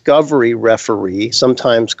a discovery referee.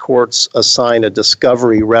 Sometimes courts assign a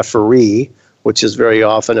discovery referee, which is very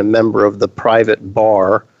often a member of the private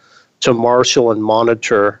bar, to marshal and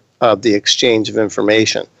monitor the exchange of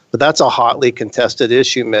information. But that's a hotly contested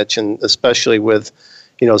issue, Mitch, and especially with,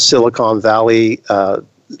 Silicon Valley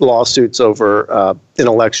lawsuits over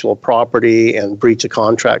intellectual property and breach of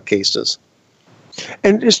contract cases.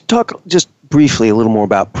 And just talk briefly a little more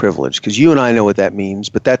about privilege, because you and I know what that means,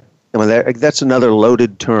 but that's another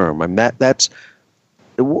loaded term. I mean, that's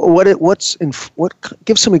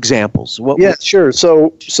give some examples. Sure. So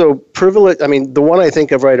privilege, the one I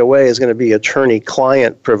think of right away is going to be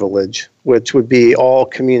attorney-client privilege, which would be all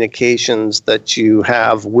communications that you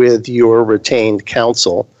have with your retained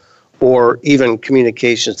counsel, or even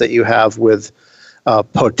communications that you have with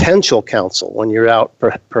potential counsel when you're out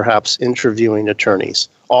perhaps interviewing attorneys.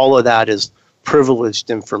 All of that is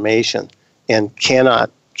privileged information and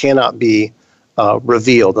cannot be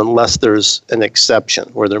revealed unless there's an exception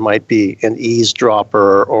where there might be an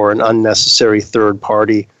eavesdropper or an unnecessary third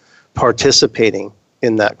party participating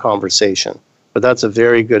in that conversation. But that's a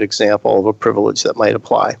very good example of a privilege that might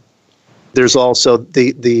apply. There's also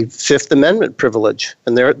the Fifth Amendment privilege,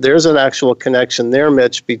 and there's an actual connection there,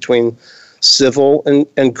 Mitch, between civil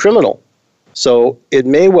and criminal. So it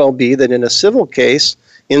may well be that in a civil case,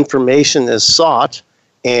 information is sought,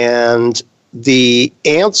 and the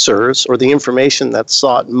answers or the information that's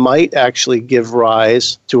sought might actually give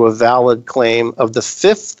rise to a valid claim of the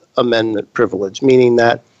Fifth Amendment privilege, meaning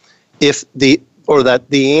that the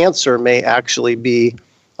answer may actually be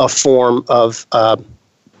a form of an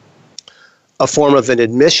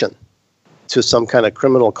admission to some kind of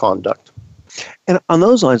criminal conduct. And on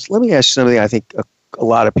those lines, let me ask you something I think a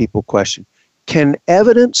lot of people question. Can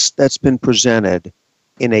evidence that's been presented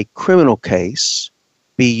in a criminal case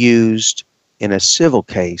be used in a civil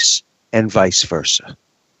case and vice versa?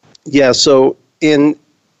 Yeah, so in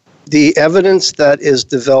the evidence that is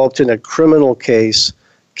developed in a criminal case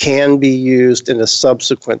can be used in a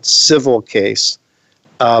subsequent civil case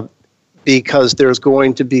because there's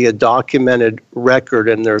going to be a documented record,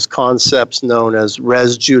 and there's concepts known as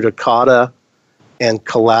res judicata and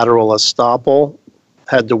collateral estoppel.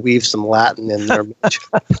 Had to weave some Latin in there,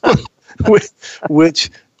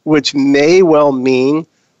 which may well mean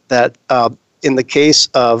that in the case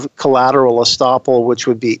of collateral estoppel, which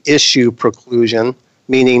would be issue preclusion,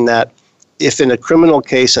 meaning that if in a criminal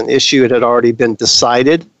case an issue had already been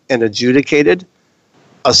decided and adjudicated,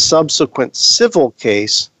 a subsequent civil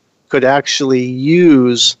case could actually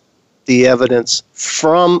use the evidence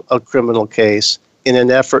from a criminal case in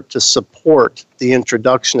an effort to support the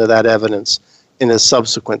introduction of that evidence in a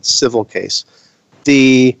subsequent civil case.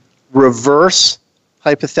 The reverse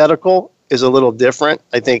hypothetical is a little different.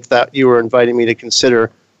 I think that you were inviting me to consider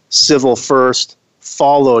civil first,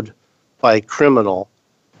 followed by criminal.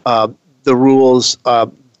 The rules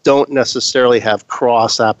don't necessarily have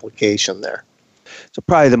cross application there. So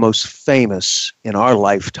probably the most famous in our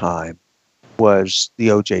lifetime was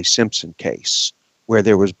the O.J. Simpson case, where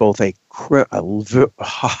there was both a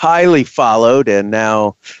highly followed and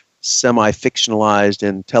now semi-fictionalized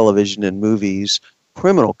in television and movies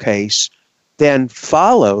criminal case, then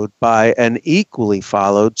followed by an equally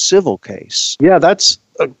followed civil case. Yeah, that's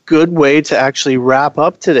a good way to actually wrap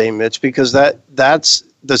up today, Mitch, because that's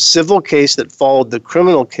the civil case that followed the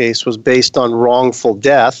criminal case was based on wrongful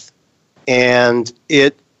death, and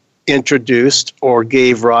it introduced or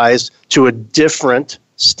gave rise to a different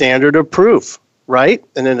standard of proof, right?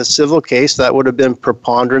 And in a civil case, that would have been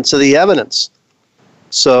preponderance of the evidence.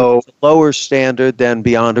 So lower standard than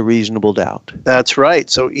beyond a reasonable doubt. That's right.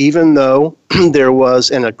 So even though there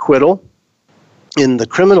was an acquittal in the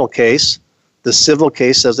criminal case, the civil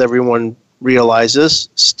case, as everyone realizes,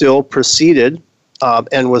 still proceeded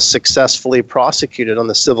and was successfully prosecuted on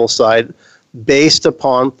the civil side based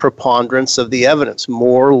upon preponderance of the evidence,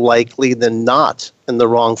 more likely than not in the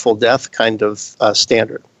wrongful death kind of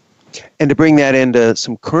standard. And to bring that into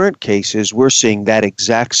some current cases, we're seeing that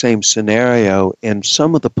exact same scenario in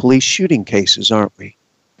some of the police shooting cases, aren't we?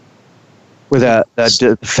 Where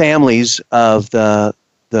the families of the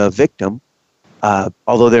victim,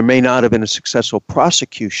 although there may not have been a successful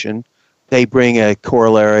prosecution, they bring a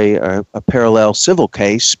corollary or a parallel civil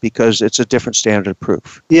case because it's a different standard of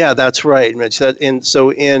proof. Yeah, that's right, Mitch.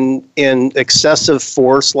 In excessive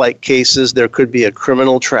force-like cases, there could be a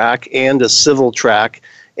criminal track and a civil track,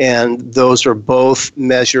 and those are both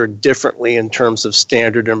measured differently in terms of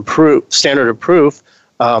standard of proof.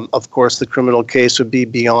 Of course, the criminal case would be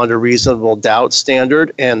beyond a reasonable doubt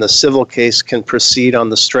standard, and the civil case can proceed on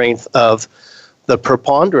the strength of the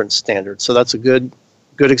preponderance standard. So that's a good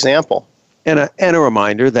example. And a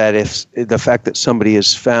reminder that if the fact that somebody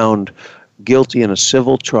is found guilty in a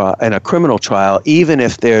civil trial and a criminal trial, even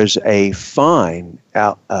if there's a fine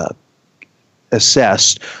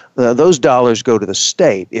assessed, those dollars go to the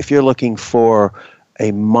state. If you're looking for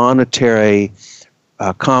a monetary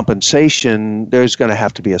compensation, there's going to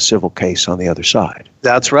have to be a civil case on the other side.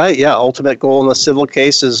 That's right. Yeah. Ultimate goal in the civil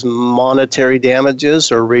case is monetary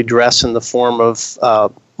damages or redress in the form of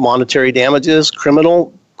monetary damages.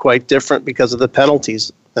 Criminal, quite different because of the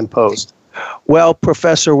penalties imposed. Well,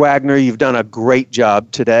 Professor Wagner, you've done a great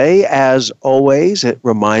job today. As always, it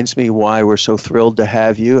reminds me why we're so thrilled to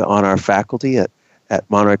have you on our faculty at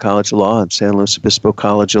Monterey College of Law and San Luis Obispo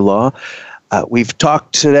College of Law. We've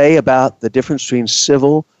talked today about the difference between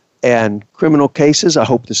civil and criminal cases. I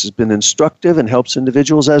hope this has been instructive and helps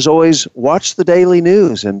individuals. As always, watch the daily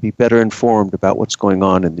news and be better informed about what's going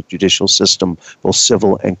on in the judicial system, both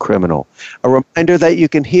civil and criminal. A reminder that you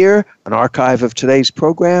can hear an archive of today's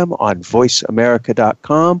program on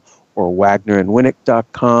voiceamerica.com or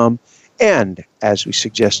wagnerandwinick.com. And as we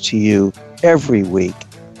suggest to you every week,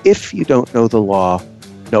 if you don't know the law,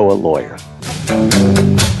 know a lawyer.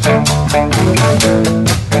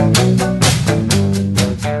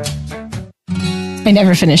 I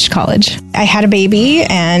never finished college. I had a baby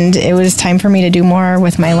and it was time for me to do more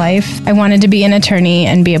with my life. I wanted to be an attorney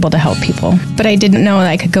and be able to help people, but I didn't know that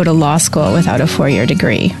I could go to law school without a 4-year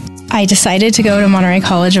degree. I decided to go to Monterey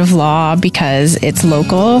College of Law because it's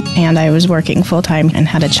local and I was working full-time and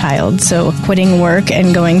had a child. So quitting work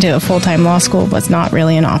and going to a full-time law school was not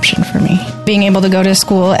really an option for me. Being able to go to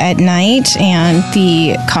school at night and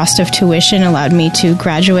the cost of tuition allowed me to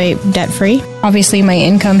graduate debt-free. Obviously, my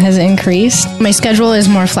income has increased. My schedule is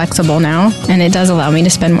more flexible now, and it does allow me to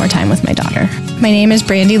spend more time with my daughter. My name is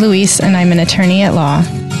Brandy Luis, and I'm an attorney at law.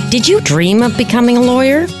 Did you dream of becoming a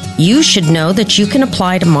lawyer? You should know that you can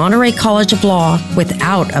apply to Monterey College of Law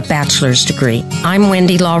without a bachelor's degree. I'm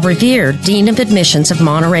Wendy Law Revere, Dean of Admissions of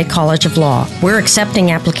Monterey College of Law. We're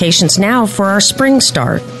accepting applications now for our spring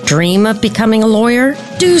start. Dream of becoming a lawyer?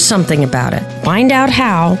 Do something about it. Find out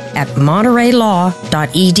how at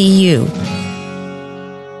montereylaw.edu.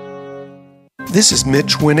 This is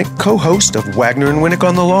Mitch Winick, co-host of Wagner and Winick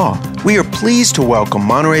on the Law. We are pleased to welcome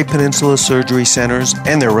Monterey Peninsula Surgery Centers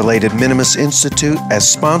and their related Minimus Institute as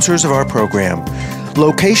sponsors of our program.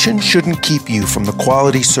 Location shouldn't keep you from the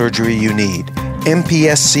quality surgery you need.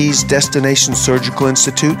 MPSC's Destination Surgical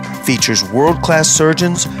Institute features world-class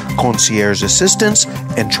surgeons, concierge assistants,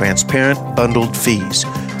 and transparent bundled fees.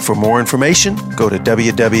 For more information, go to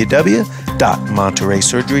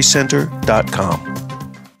www.montereysurgerycenter.com.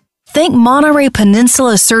 Thank Monterey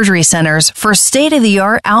Peninsula Surgery Centers for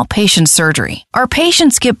state-of-the-art outpatient surgery. Our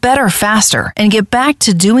patients get better faster and get back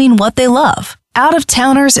to doing what they love.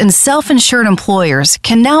 Out-of-towners and self-insured employers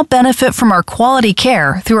can now benefit from our quality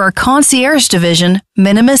care through our concierge division,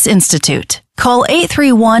 Minimus Institute. Call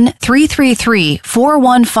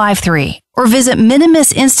 831-333-4153 or visit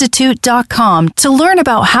minimusinstitute.com to learn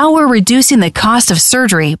about how we're reducing the cost of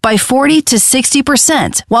surgery by 40 to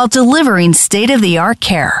 60% while delivering state-of-the-art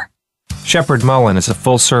care. Shepard Mullen is a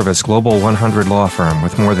full-service Global 100 law firm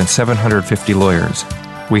with more than 750 lawyers.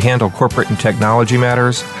 We handle corporate and technology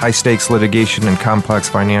matters, high-stakes litigation, and complex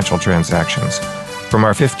financial transactions. From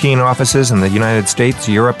our 15 offices in the United States,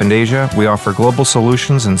 Europe, and Asia, we offer global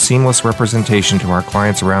solutions and seamless representation to our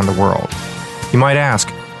clients around the world. You might ask,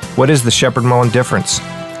 what is the Shepard Mullen difference?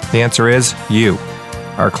 The answer is you.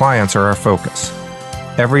 Our clients are our focus.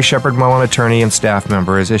 Every Shepard Mullen attorney and staff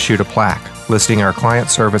member is issued a plaque listing our client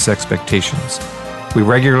service expectations. We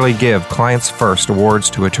regularly give Clients First awards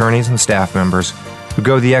to attorneys and staff members who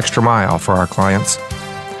go the extra mile for our clients.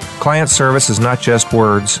 Client service is not just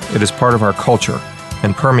words, it is part of our culture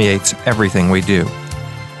and permeates everything we do.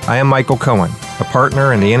 I am Michael Cohen, a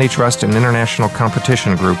partner in the Antitrust and International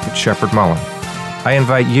Competition Group at Shepard Mullen. I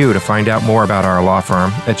invite you to find out more about our law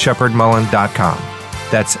firm at shepardmullen.com.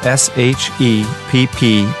 That's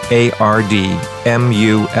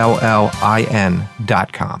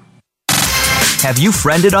SHEPPARDMULLIN.com. Have you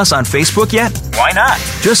friended us on Facebook yet? Why not?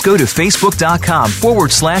 Just go to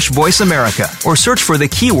facebook.com/Voice America or search for the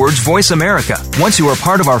keywords Voice America. Once you are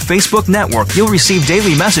part of our Facebook network, you'll receive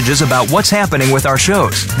daily messages about what's happening with our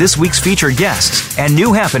shows, this week's featured guests, and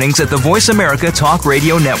new happenings at the Voice America Talk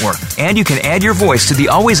Radio Network. And you can add your voice to the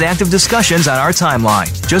always active discussions on our timeline.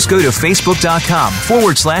 Just go to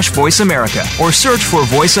facebook.com/Voice America or search for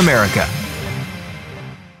Voice America.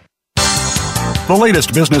 The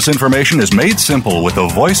latest business information is made simple with the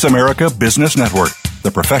Voice America Business Network.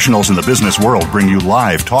 The professionals in the business world bring you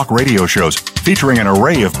live talk radio shows featuring an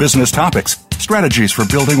array of business topics, strategies for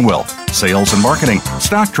building wealth, sales and marketing,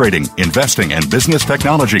 stock trading, investing, and business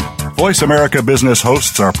technology. Voice America Business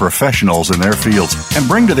hosts are professionals in their fields and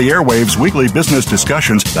bring to the airwaves weekly business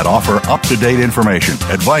discussions that offer up-to-date information,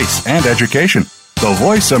 advice, and education. The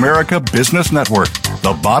Voice America Business Network,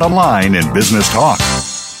 the bottom line in business talk.